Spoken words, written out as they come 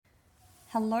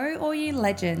Hello, all you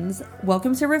legends.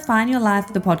 Welcome to Refine Your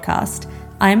Life, the podcast.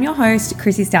 I am your host,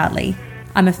 Krissy.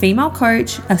 I'm a female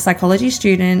coach, a psychology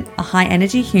student, a high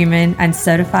energy human, and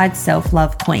certified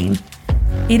self-love queen.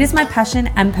 It is my passion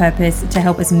and purpose to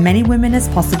help as many women as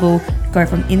possible go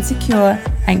from insecure,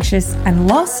 anxious, and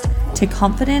lost to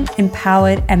confident,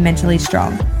 empowered, and mentally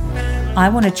strong. I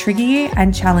want to trigger you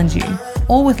and challenge you,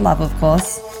 all with love, of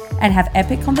course, and have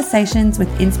epic conversations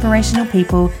with inspirational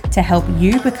people to help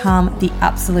you become the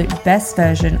absolute best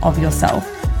version of yourself.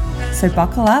 So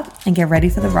buckle up and get ready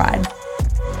for the ride.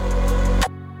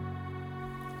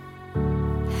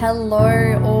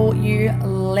 Hello, all you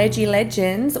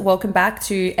legends. Welcome back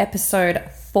to episode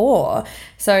 4.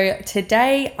 So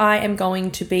today I am going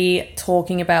to be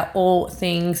talking about all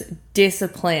things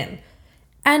discipline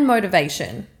and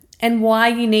motivation and why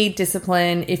you need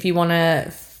discipline if you want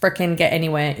to freaking get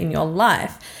anywhere in your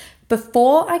life.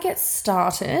 Before I get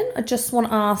started, I just want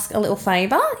to ask a little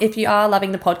favor. If you are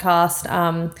loving the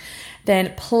podcast,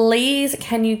 then please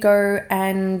can you go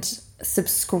and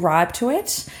subscribe to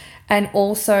it and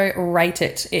also rate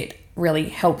it. It really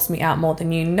helps me out more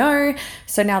than you know.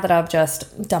 So now that I've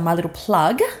just done my little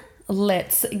plug,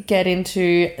 let's get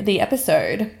into the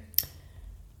episode.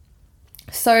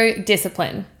 So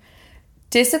discipline.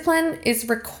 Discipline is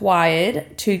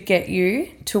required to get you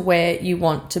to where you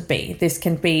want to be. This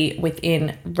can be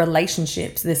within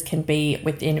relationships. This can be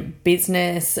within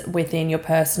business, within your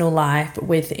personal life,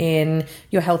 within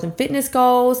your health and fitness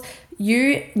goals.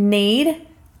 You need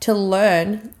to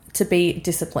learn to be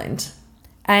disciplined.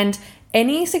 And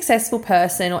any successful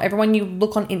person or everyone you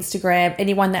look on Instagram,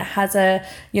 anyone that has a,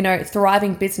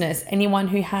 thriving business, anyone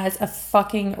who has a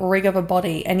fucking rig of a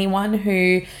body, anyone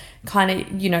who kind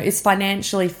of, is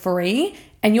financially free,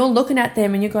 and you're looking at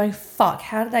them and you're going, fuck,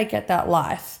 how did they get that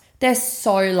life? They're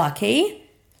so lucky.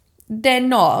 They're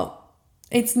not.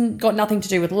 It's got nothing to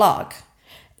do with luck.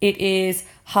 It is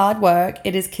hard work,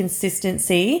 it is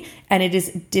consistency, and it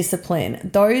is discipline.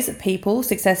 Those people,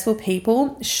 successful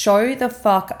people, show the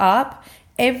fuck up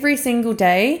every single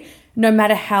day, no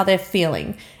matter how they're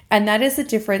feeling. And that is the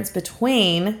difference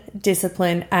between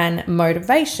discipline and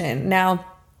motivation. Now,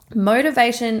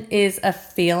 motivation is a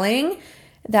feeling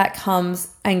that comes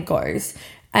and goes,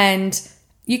 and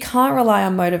you can't rely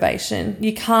on motivation.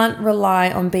 You can't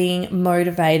rely on being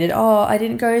motivated. Oh, I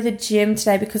didn't go to the gym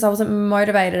today because I wasn't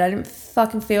motivated. I didn't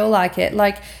fucking feel like it.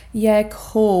 Like, yeah,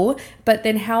 cool. But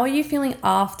then how are you feeling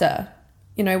after?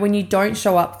 When you don't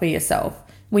show up for yourself,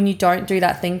 when you don't do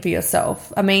that thing for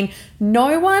yourself. I mean,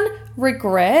 no one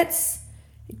regrets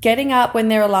getting up when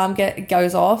their alarm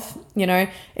goes off.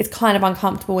 It's kind of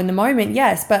uncomfortable in the moment,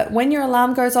 yes, but when your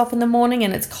alarm goes off in the morning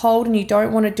and it's cold and you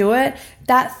don't want to do it,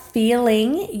 that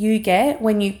feeling you get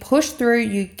when you push through,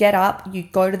 you get up, you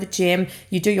go to the gym,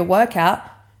 you do your workout,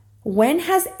 when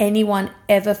has anyone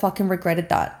ever fucking regretted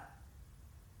that?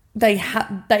 They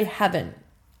haven't.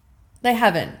 They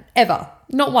haven't, ever.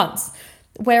 Not once.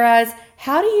 Whereas,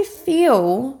 how do you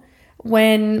feel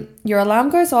when your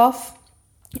alarm goes off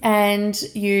and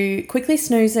you quickly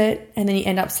snooze it and then you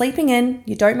end up sleeping in,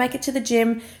 you don't make it to the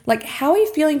gym? Like, how are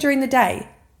you feeling during the day?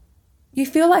 You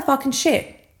feel like fucking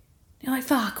shit. You're like,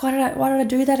 fuck, why did I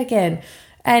do that again?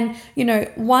 And,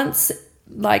 once,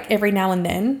 like every now and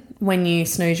then when you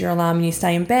snooze your alarm and you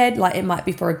stay in bed, like it might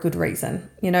be for a good reason.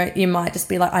 You might just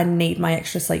be like, I need my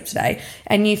extra sleep today.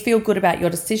 And you feel good about your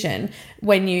decision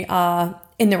when you are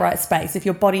in the right space. If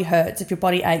your body hurts, if your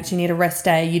body aches, you need a rest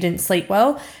day, you didn't sleep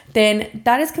well, then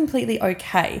that is completely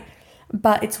okay.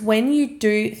 But it's when you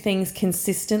do things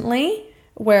consistently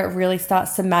where it really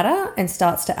starts to matter and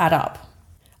starts to add up.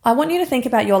 I want you to think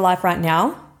about your life right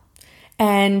now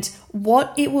and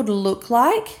what it would look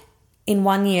like in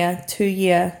 1 year, 2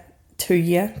 years, 3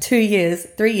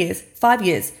 years, 5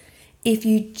 years, if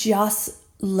you just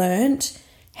learned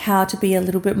how to be a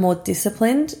little bit more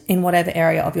disciplined in whatever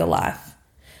area of your life.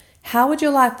 How would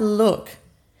your life look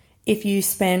if you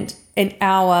spent an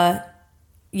hour,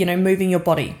 moving your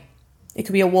body? It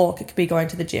could be a walk, it could be going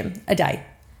to the gym, a day,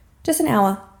 just an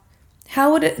hour.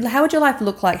 How would your life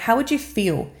look like? How would you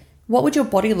feel? What would your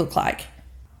body look like?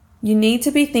 You need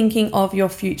to be thinking of your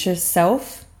future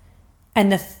self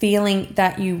and the feeling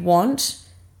that you want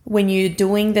when you're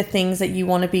doing the things that you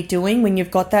want to be doing, when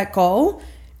you've got that goal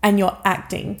and you're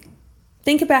acting.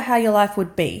 Think about how your life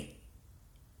would be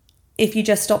if you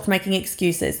just stopped making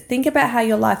excuses. Think about how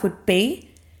your life would be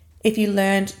if you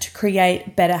learned to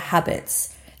create better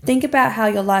habits. Think about how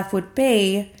your life would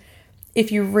be if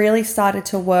you really started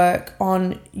to work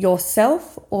on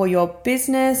yourself or your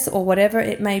business or whatever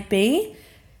it may be.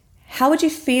 How would you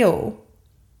feel?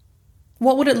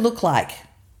 What would it look like?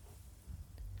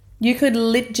 You could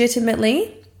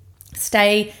legitimately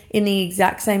stay in the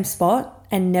exact same spot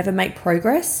and never make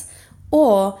progress,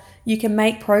 or you can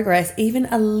make progress, even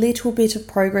a little bit of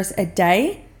progress a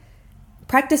day.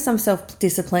 Practice some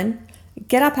self-discipline,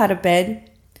 get up out of bed,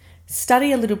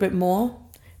 study a little bit more,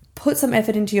 put some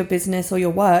effort into your business or your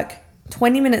work,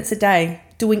 20 minutes a day,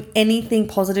 doing anything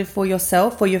positive for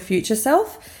yourself, for your future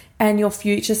self, and your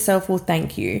future self will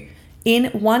thank you. In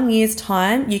 1 year's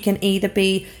time, you can either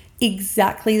be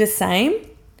exactly the same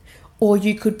or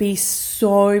you could be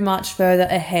so much further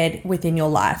ahead within your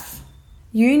life.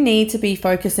 You need to be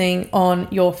focusing on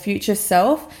your future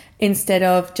self instead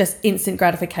of just instant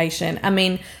gratification. I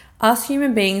mean, us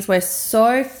human beings, we're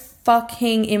so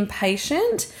fucking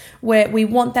impatient where we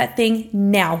want that thing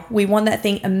now. We want that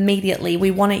thing immediately. We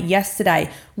want it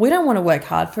yesterday. We don't want to work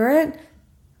hard for it.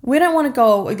 We don't want to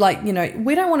go we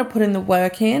don't want to put in the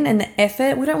work in and the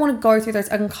effort. We don't want to go through those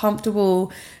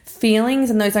uncomfortable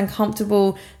feelings and those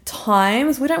uncomfortable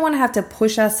times. We don't want to have to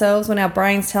push ourselves when our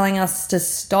brain's telling us to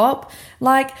stop.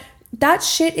 That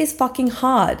shit is fucking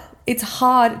hard. It's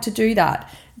hard to do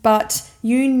that. But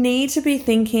you need to be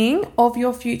thinking of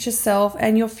your future self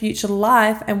and your future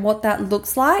life and what that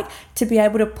looks like to be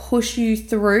able to push you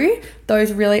through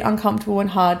those really uncomfortable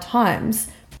and hard times.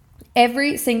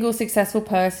 Every single successful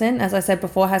person, as I said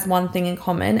before, has one thing in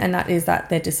common, and that is that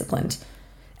they're disciplined.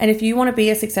 And if you want to be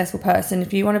a successful person,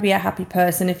 if you want to be a happy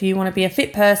person, if you want to be a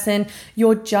fit person,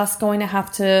 you're just going to have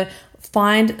to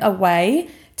find a way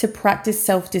to practice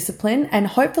self-discipline. And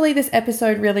hopefully this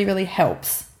episode really, really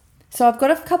helps. So I've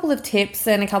got a couple of tips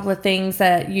and a couple of things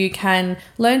that you can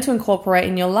learn to incorporate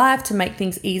in your life to make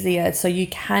things easier so you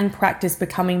can practice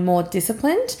becoming more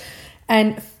disciplined.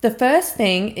 And the first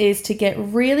thing is to get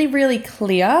really, really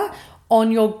clear on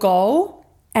your goal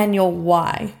and your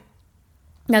why.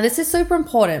 Now, this is super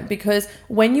important because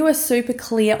when you are super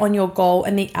clear on your goal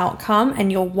and the outcome and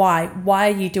your why are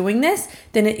you doing this,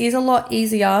 then it is a lot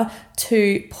easier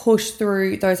to push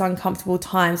through those uncomfortable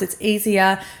times. It's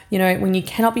easier, when you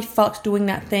cannot be fucked doing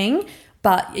that thing,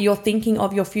 but you're thinking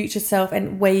of your future self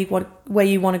and where you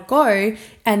want to go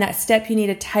and that step you need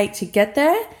to take to get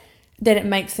there, then it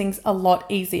makes things a lot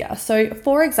easier. So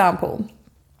for example,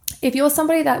 if you're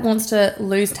somebody that wants to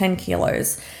lose 10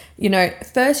 kilos,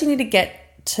 first you need to get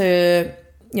to,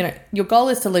 your goal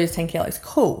is to lose 10 kilos.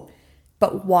 Cool.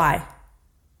 But why?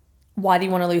 Why do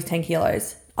you want to lose 10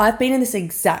 kilos? I've been in this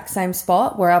exact same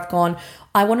spot where I've gone,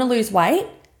 I want to lose weight.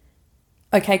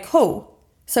 Okay, cool.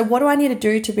 So what do I need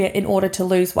to do in order to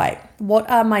lose weight? What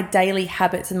are my daily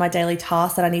habits and my daily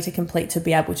tasks that I need to complete to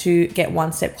be able to get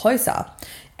one step closer?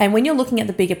 And when you're looking at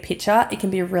the bigger picture, it can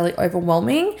be really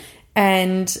overwhelming.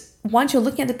 And once you're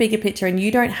looking at the bigger picture and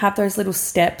you don't have those little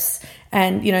steps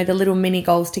and, the little mini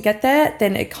goals to get there,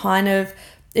 then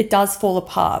it does fall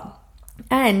apart.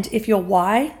 And if your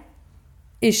why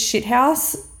is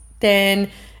shithouse,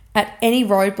 then at any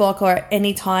roadblock or at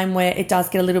any time where it does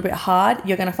get a little bit hard,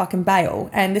 you're going to fucking bail.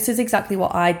 And this is exactly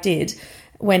what I did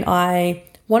when I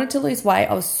wanted to lose weight.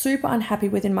 I was super unhappy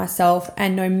within myself.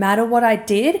 And no matter what I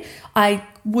did, I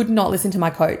would not listen to my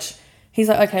coach. He's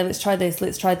like, okay, let's try this,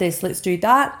 let's do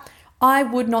that. I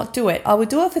would not do it. I would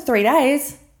do it for 3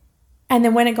 days. And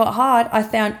then when it got hard, I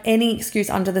found any excuse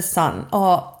under the sun.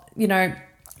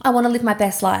 I want to live my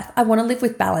best life. I want to live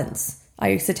with balance. I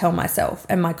used to tell myself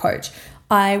and my coach.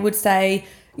 I would say,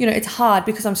 it's hard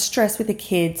because I'm stressed with the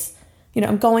kids.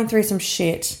 I'm going through some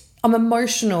shit. I'm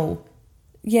emotional.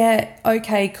 Yeah,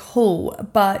 okay, cool.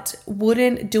 But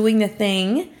wouldn't doing the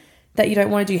thing that you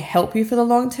don't want to do help you for the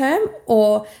long term?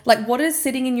 Or what is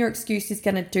sitting in your excuses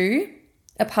going to do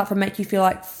apart from make you feel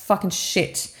like fucking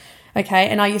shit? Okay.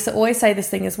 And I used to always say this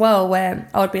thing as well, where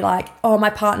I would be like, oh, my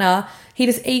partner, he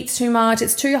just eats too much.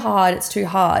 It's too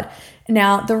hard.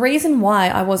 Now, the reason why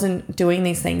I wasn't doing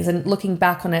these things and looking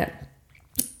back on it,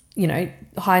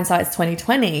 hindsight's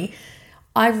 2020,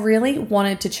 I really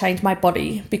wanted to change my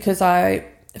body because I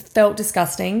felt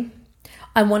disgusting.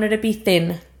 I wanted to be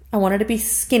thin. I wanted to be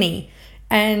skinny.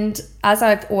 And as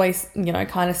I've always,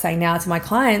 kind of say now to my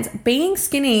clients, being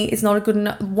skinny is not a good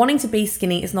enough, wanting to be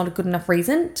skinny is not a good enough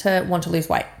reason to want to lose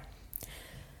weight.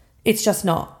 It's just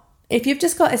not. If you've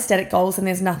just got aesthetic goals and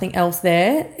there's nothing else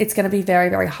there, it's going to be very,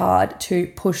 very hard to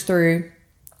push through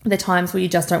the times where you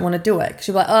just don't want to do it. Because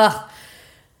you're like,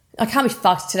 I can't be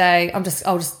fucked today. I'll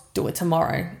just do it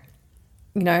tomorrow.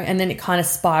 And then it kind of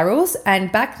spirals.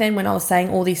 And back then when I was saying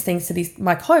all these things to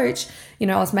my coach, I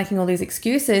was making all these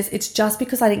excuses. It's just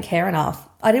because I didn't care enough.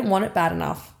 I didn't want it bad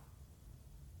enough.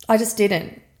 I just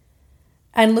didn't.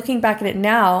 And looking back at it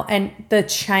now and the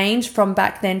change from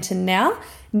back then to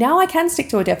now I can stick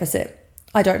to a deficit.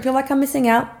 I don't feel like I'm missing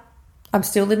out. I'm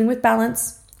still living with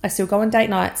balance. I still go on date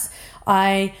nights.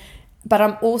 But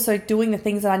I'm also doing the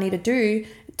things that I need to do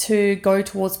to go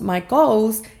towards my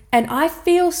goals. And I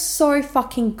feel so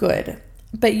fucking good.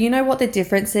 But you know what the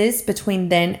difference is between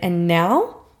then and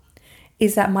now?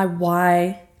 Is that my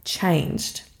why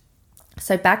changed.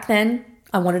 So back then,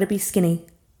 I wanted to be skinny.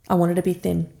 I wanted to be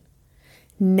thin.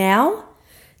 Now,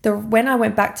 when I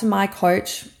went back to my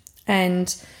coach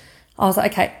and I was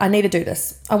like, okay, I need to do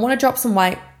this. I want to drop some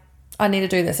weight. I need to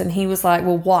do this. And he was like,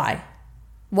 well, why?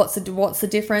 What's the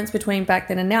difference between back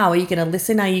then and now? Are you going to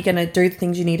listen? Are you going to do the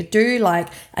things you need to do? Like,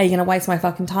 are you going to waste my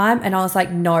fucking time? And I was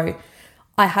like, no,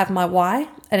 I have my why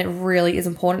and it really is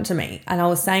important to me. And I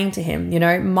was saying to him,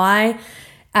 my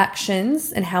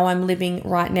actions and how I'm living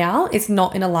right now is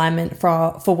not in alignment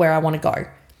for where I want to go.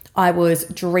 I was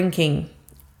drinking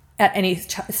at any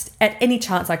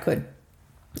chance I could.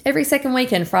 Every second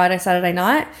weekend, Friday, Saturday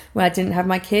night, when I didn't have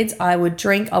my kids, I would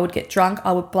drink, I would get drunk,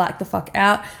 I would black the fuck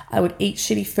out, I would eat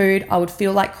shitty food, I would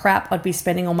feel like crap, I'd be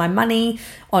spending all my money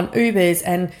on Ubers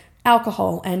and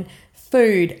alcohol and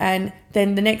food, and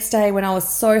then the next day when I was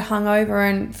so hungover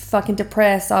and fucking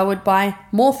depressed, I would buy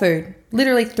more food.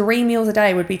 Literally 3 meals a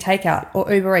day would be takeout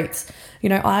or Uber Eats.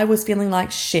 I was feeling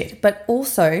like shit, but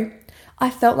also I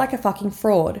felt like a fucking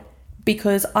fraud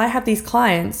because I have these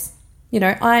clients,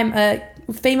 I'm a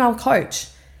female coach.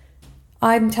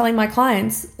 I'm telling my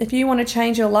clients, if you want to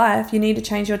change your life, you need to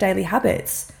change your daily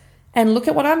habits. And look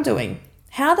at what I'm doing.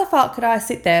 How the fuck could I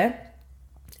sit there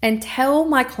and tell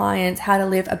my clients how to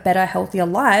live a better, healthier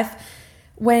life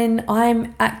when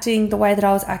I'm acting the way that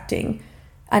I was acting?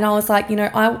 And I was like,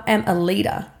 I am a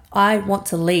leader. I want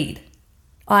to lead.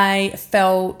 I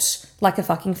felt like a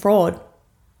fucking fraud.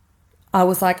 I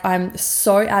was like, I'm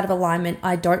so out of alignment.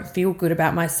 I don't feel good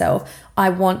about myself. I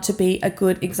want to be a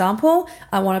good example.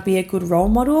 I want to be a good role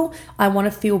model. I want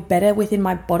to feel better within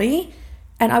my body.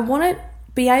 And I want to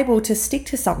be able to stick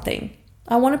to something.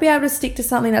 I want to be able to stick to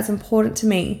something that's important to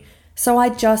me. So I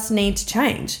just need to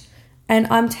change. And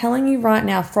I'm telling you right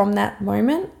now, from that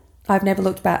moment, I've never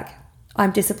looked back.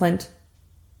 I'm disciplined.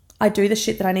 I do the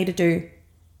shit that I need to do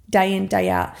day in, day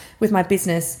out with my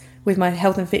business, with my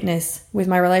health and fitness, with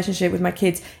my relationship, with my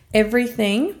kids.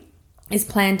 Everything is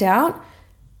planned out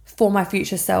for my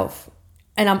future self.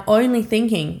 And I'm only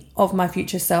thinking of my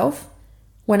future self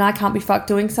when I can't be fucked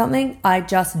doing something. I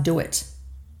just do it.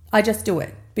 I just do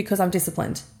it because I'm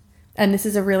disciplined. And this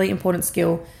is a really important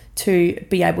skill to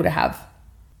be able to have.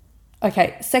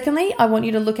 Okay, secondly, I want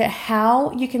you to look at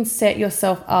how you can set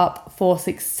yourself up for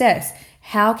success.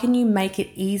 How can you make it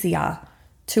easier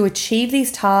to achieve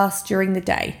these tasks during the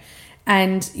day?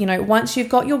 And, once you've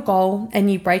got your goal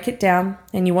and you break it down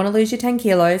and you want to lose your 10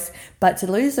 kilos, but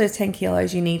to lose those 10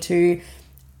 kilos, you need to,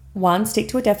 1, stick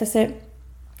to a deficit.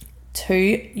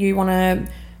 2, you want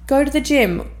to go to the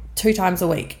gym 2 times a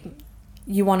week.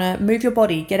 You want to move your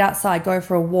body, get outside, go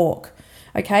for a walk.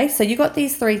 Okay, so you got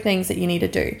these 3 things that you need to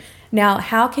do. Now,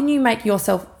 how can you make your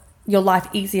life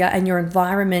easier and your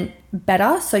environment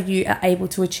better so you are able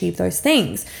to achieve those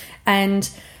things? And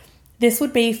this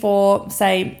would be for,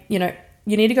 say, you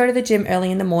need to go to the gym early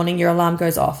in the morning, your alarm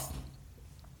goes off.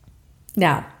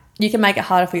 Now, you can make it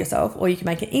harder for yourself or you can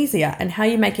make it easier. And how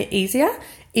you make it easier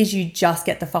is you just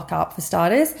get the fuck up, for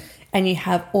starters, and you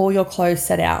have all your clothes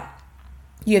set out.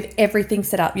 You have everything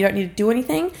set up. You don't need to do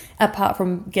anything apart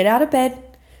from get out of bed,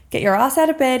 get your ass out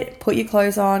of bed, put your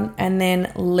clothes on, and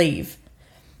then leave.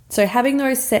 So having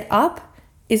those set up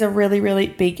is a really, really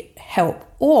big help.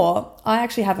 Or I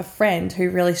actually have a friend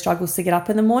who really struggles to get up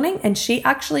in the morning and she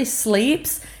actually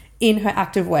sleeps in her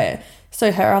activewear.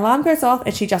 So her alarm goes off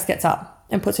and she just gets up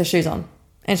and puts her shoes on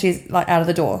and she's like out of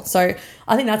the door. So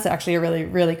I think that's actually a really,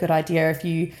 really good idea. If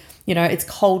it's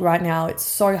cold right now, it's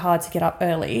so hard to get up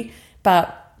early,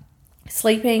 but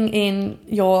sleeping in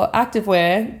your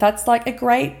activewear, that's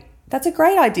a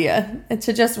great idea. And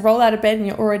to just roll out of bed and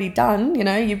you're already done,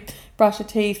 you brush your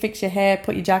teeth, fix your hair,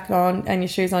 put your jacket on and your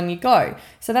shoes on, you go.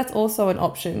 So that's also an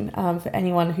option for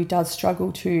anyone who does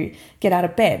struggle to get out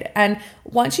of bed. And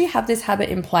once you have this habit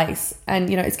in place, and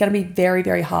it's going to be very,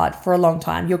 very hard for a long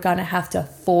time, you're going to have to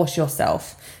force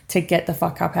yourself to get the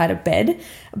fuck up out of bed.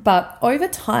 But over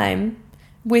time,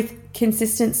 with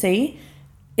consistency,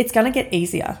 it's going to get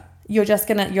easier. Your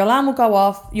alarm will go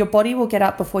off, your body will get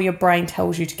up before your brain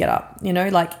tells you to get up.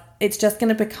 It's just going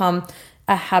to become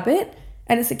a habit,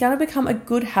 and it's going to become a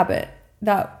good habit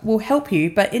that will help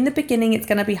you. But in the beginning, it's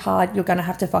going to be hard. You're going to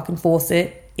have to fucking force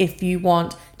it if you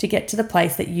want to get to the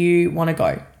place that you want to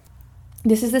go.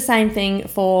 This is the same thing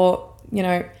for,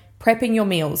 prepping your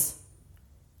meals.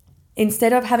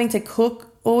 Instead of having to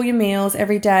cook all your meals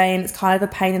every day and it's kind of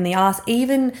a pain in the ass,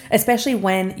 even especially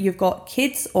when you've got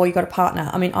kids or you've got a partner.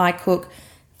 I mean, I cook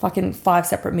fucking 5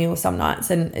 separate meals some nights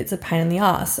and it's a pain in the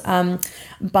ass.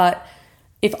 But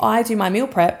if I do my meal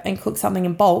prep and cook something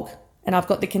in bulk and I've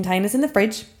got the containers in the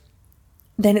fridge,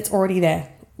 then it's already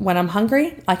there. When I'm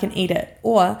hungry, I can eat it.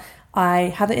 Or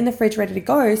I have it in the fridge ready to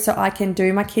go so I can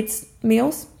do my kids'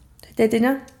 meals, their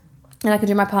dinner, and I can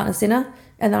do my partner's dinner,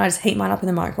 and then I just heat mine up in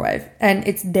the microwave and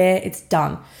it's there, it's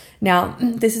done. Now,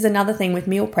 this is another thing with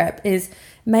meal prep is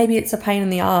maybe it's a pain in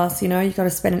the ass, you've got to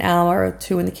spend an hour or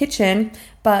 2 in the kitchen,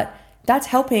 but that's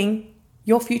helping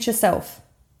your future self.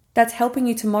 That's helping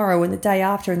you tomorrow and the day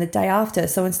after and the day after.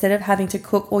 So instead of having to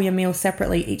cook all your meals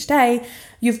separately each day,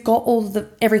 you've got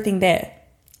everything there.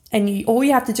 And all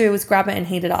you have to do is grab it and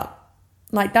heat it up.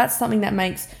 Like that's something that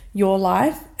makes your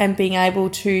life and being able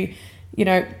to,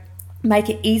 make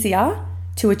it easier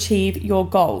to achieve your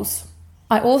goals.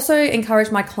 I also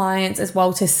encourage my clients as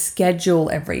well to schedule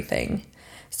everything.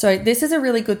 So this is a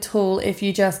really good tool if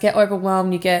you just get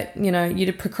overwhelmed,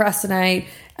 you procrastinate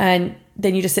and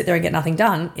then you just sit there and get nothing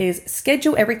done, is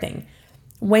schedule everything.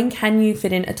 When can you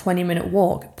fit in a 20-minute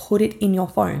walk? Put it in your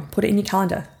phone, put it in your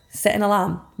calendar, set an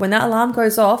alarm. When that alarm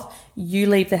goes off, you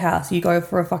leave the house, you go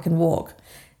for a fucking walk.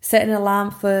 Set an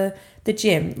alarm for the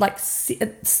gym, like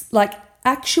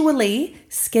actually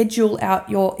schedule out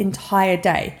your entire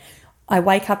day. I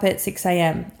wake up at 6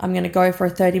 a.m. I'm going to go for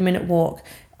a 30-minute walk.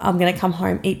 I'm going to come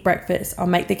home, eat breakfast. I'll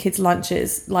make the kids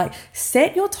lunches. Like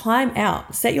set your time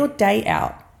out, set your day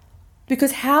out.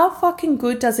 Because how fucking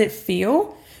good does it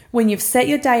feel when you've set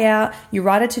your day out, you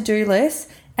write a to-do list,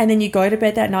 and then you go to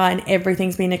bed that night and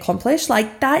everything's been accomplished?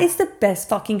 Like that is the best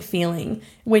fucking feeling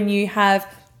when you have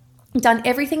done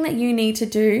everything that you need to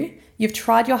do. You've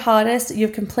tried your hardest,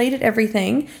 you've completed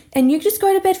everything, and you just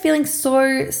go to bed feeling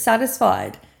so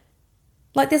satisfied.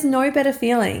 Like there's no better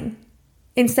feeling.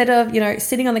 Instead of,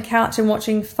 sitting on the couch and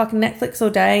watching fucking Netflix all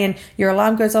day and your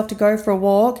alarm goes off to go for a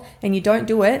walk and you don't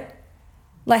do it.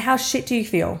 Like how shit do you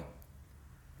feel?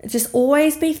 Just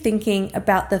always be thinking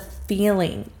about the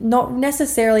feeling, not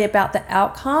necessarily about the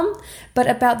outcome, but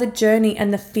about the journey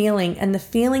and the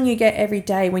feeling you get every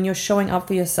day when you're showing up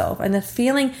for yourself and the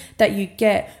feeling that you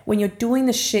get when you're doing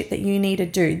the shit that you need to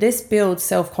do. This builds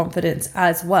self-confidence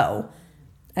as well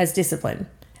as discipline.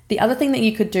 The other thing that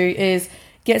you could do is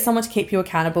get someone to keep you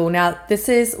accountable. Now, this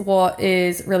is what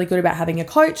is really good about having a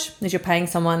coach, is you're paying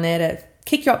someone there to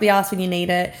kick you up the ass when you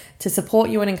need it, to support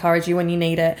you and encourage you when you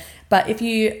need it. But if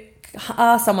you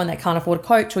are someone that can't afford a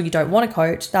coach or you don't want a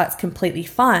coach, that's completely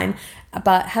fine.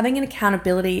 But having an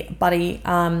accountability buddy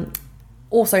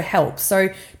also helps. So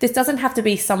this doesn't have to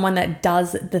be someone that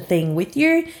does the thing with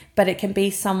you, but it can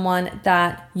be someone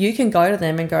that you can go to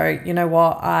them and go, you know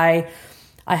what, I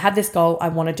have this goal, I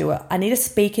want to do it. I need to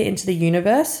speak it into the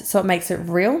universe so it makes it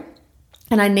real.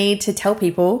 And I need to tell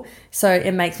people so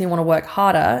it makes me want to work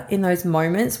harder in those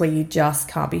moments where you just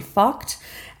can't be fucked.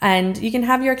 And you can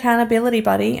have your accountability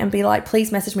buddy and be like, please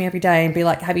message me every day and be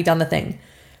like, have you done the thing?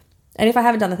 And if I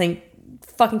haven't done the thing,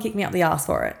 fucking kick me up the ass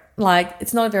for it. Like,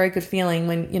 it's not a very good feeling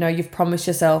when, you've promised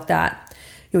yourself that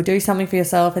you'll do something for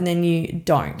yourself and then you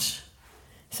don't.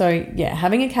 So yeah,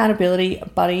 having accountability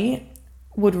buddy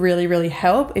would really, really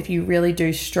help if you really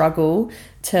do struggle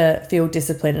to feel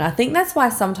disciplined. And I think that's why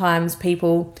sometimes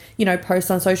people, post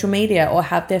on social media or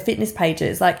have their fitness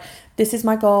pages like, this is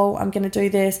my goal, I'm going to do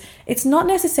this. It's not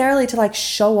necessarily to like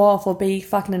show off or be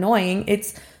fucking annoying.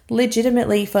 It's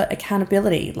legitimately for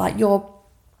accountability. Like you're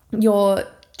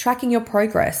tracking your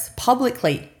progress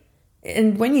publicly.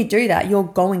 And when you do that, you're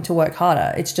going to work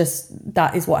harder. It's just,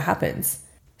 that is what happens.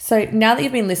 So now that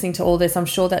you've been listening to all this, I'm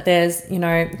sure that there's,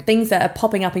 things that are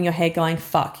popping up in your head going,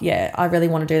 fuck, yeah, I really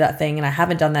want to do that thing and I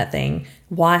haven't done that thing.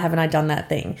 Why haven't I done that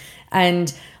thing?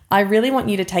 And I really want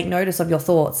you to take notice of your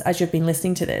thoughts as you've been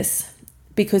listening to this,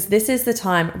 because this is the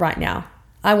time right now.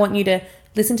 I want you to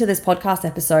listen to this podcast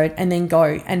episode and then go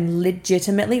and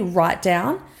legitimately write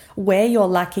down where you're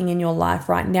lacking in your life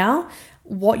right now,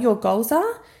 what your goals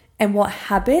are, and what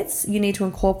habits you need to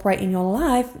incorporate in your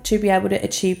life to be able to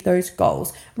achieve those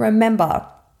goals. Remember,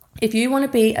 if you want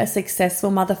to be a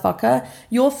successful motherfucker,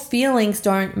 your feelings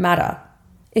don't matter.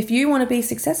 If you want to be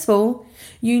successful,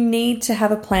 you need to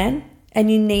have a plan and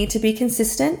you need to be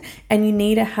consistent and you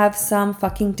need to have some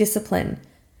fucking discipline.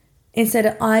 Instead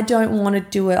of, I don't want to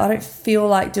do it, I don't feel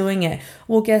like doing it.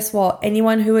 Well, guess what?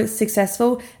 Anyone who is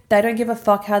successful, they don't give a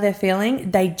fuck how they're feeling.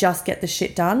 They just get the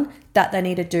shit done that they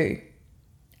need to do.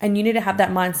 And you need to have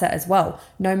that mindset as well,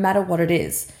 no matter what it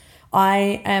is.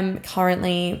 I am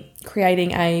currently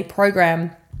creating a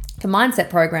program, the mindset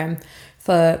program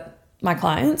for my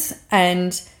clients,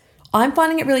 and I'm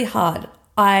finding it really hard.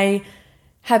 I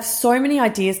have so many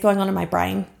ideas going on in my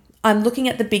brain. I'm looking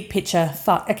at the big picture.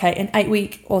 Fuck, okay, an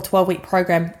 8-week or 12-week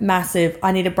program, massive.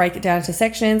 I need to break it down into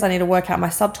sections. I need to work out my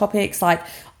subtopics. Like,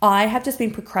 I have just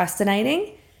been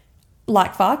procrastinating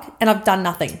like fuck, and I've done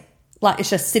nothing. Like, it's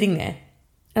just sitting there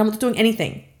and I'm not doing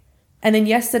anything. And then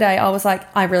yesterday I was like,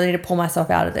 I really need to pull myself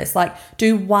out of this. Like,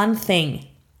 do one thing.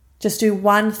 Just do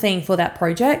one thing for that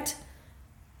project.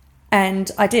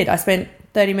 And I did. I spent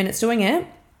 30 minutes doing it.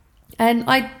 And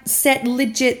I set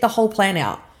legit the whole plan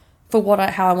out for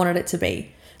how I wanted it to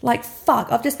be. Like,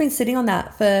 fuck, I've just been sitting on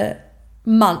that for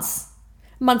months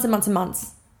and months and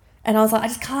months. And I was like, I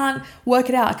just can't work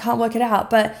it out. I can't work it out.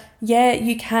 But yeah,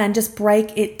 you can. Just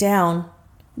break it down.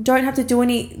 Don't have to do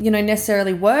any,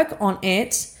 necessarily work on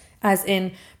it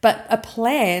but a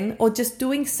plan or just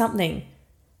doing something.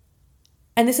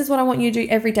 And this is what I want you to do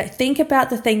every day. Think about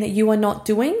the thing that you are not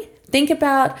doing. Think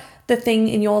about the thing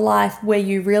in your life where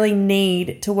you really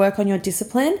need to work on your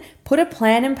discipline. Put a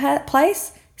plan in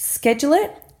place, schedule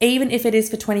it, even if it is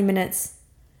for 20 minutes.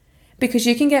 Because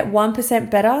you can get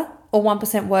 1% better or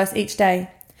 1% worse each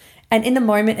day. And in the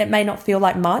moment, it may not feel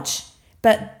like much,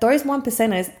 but those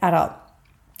 1%ers add up.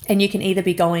 And you can either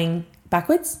be going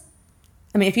backwards.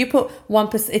 I mean, if you put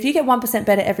 1%, if you get 1%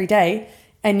 better every day,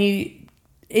 and you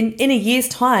in a year's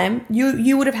time,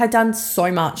 you would have done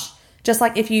so much. Just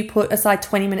like if you put aside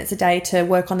 20 minutes a day to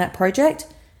work on that project,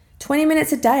 20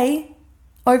 minutes a day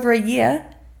over a year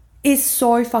is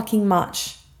so fucking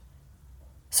much.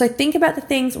 So think about the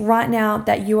things right now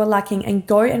that you are lacking and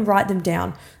go and write them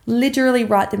down. Literally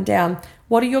write them down.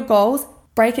 What are your goals?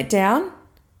 Break it down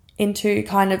into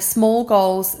kind of small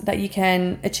goals that you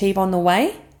can achieve on the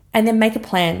way, and then make a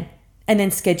plan and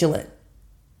then schedule it.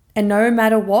 And no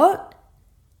matter what,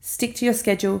 stick to your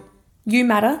schedule. You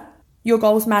matter. Your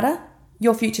goals matter.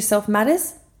 Your future self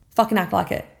matters. Fucking act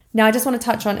like it. Now, I just want to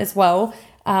touch on as well,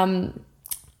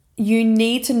 you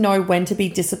need to know when to be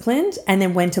disciplined and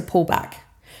then when to pull back.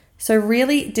 So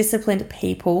really disciplined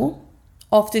people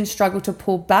often struggle to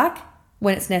pull back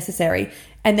when it's necessary.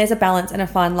 And there's a balance and a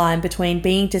fine line between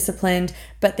being disciplined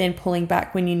but then pulling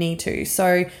back when you need to.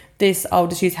 So I'll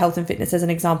just use health and fitness as an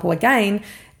example again.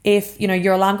 If,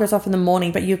 your alarm goes off in the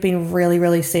morning but you've been really,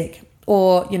 really sick,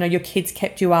 or, your kids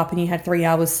kept you up and you had 3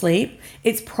 hours sleep,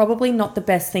 it's probably not the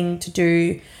best thing to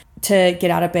do to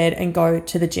get out of bed and go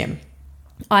to the gym.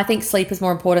 I think sleep is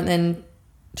more important than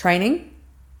training.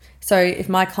 So if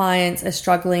my clients are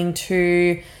struggling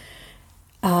to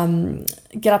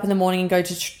get up in the morning and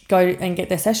go and get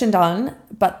their session done,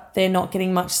 but they're not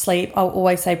getting much sleep, I'll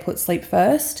always say put sleep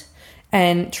first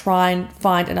and try and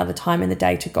find another time in the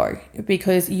day to go,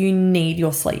 because you need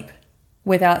your sleep.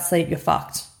 Without sleep, you're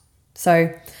fucked.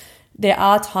 So there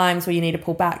are times where you need to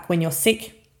pull back. When you're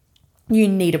sick, you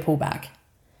need to pull back.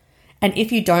 And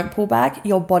if you don't pull back,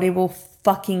 your body will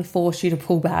fucking force you to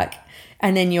pull back.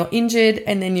 And then you're injured,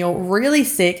 and then you're really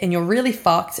sick, and you're really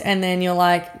fucked. And then you're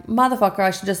like, motherfucker,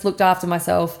 I should just looked after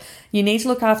myself. You need to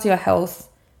look after your health.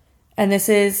 And this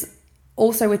is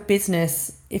also with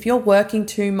business. If you're working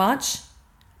too much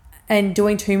and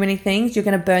doing too many things, you're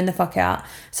going to burn the fuck out.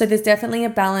 So there's definitely a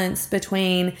balance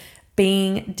between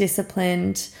being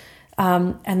disciplined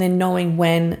and then knowing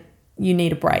when you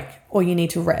need a break or you need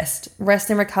to rest. Rest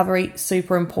and recovery,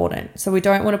 super important. So we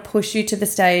don't want to push you to the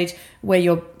stage where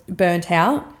you're burnt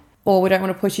out, or we don't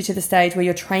want to push you to the stage where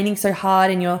you're training so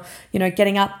hard and you're,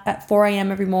 getting up at 4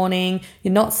 a.m. every morning,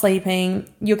 you're not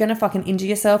sleeping, you're going to fucking injure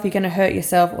yourself, you're going to hurt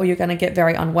yourself, or you're going to get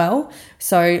very unwell.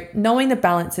 So knowing the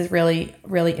balance is really,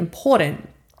 really important.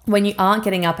 When you aren't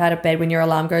getting up out of bed when your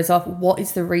alarm goes off, what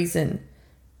is the reason?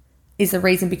 Is the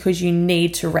reason because you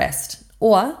need to rest?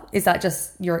 Or is that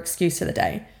just your excuse for the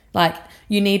day? Like,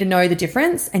 you need to know the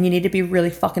difference and you need to be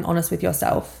really fucking honest with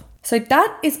yourself. So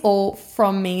that is all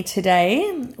from me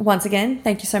today. Once again,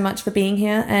 thank you so much for being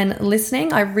here and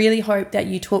listening. I really hope that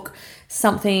you took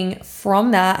something from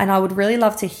that, and I would really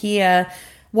love to hear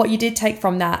what you did take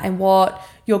from that and what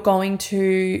you're going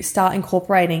to start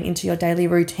incorporating into your daily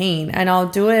routine. And I'll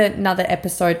do another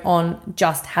episode on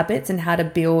just habits and how to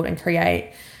build and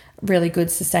create really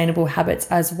good sustainable habits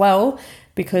as well,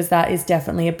 because that is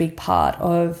definitely a big part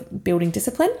of building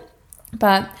discipline.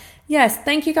 But yes,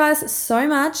 thank you guys so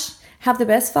much. Have the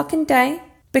best fucking day.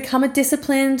 Become a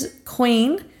disciplined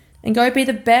queen and go be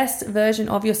the best version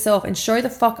of yourself, and show the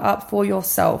fuck up for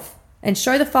yourself and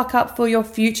show the fuck up for your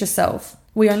future self.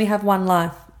 We only have one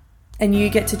life, and you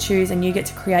get to choose and you get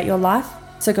to create your life.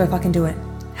 So go fucking do it.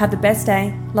 Have the best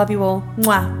day. Love you all.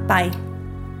 Mwah. Bye.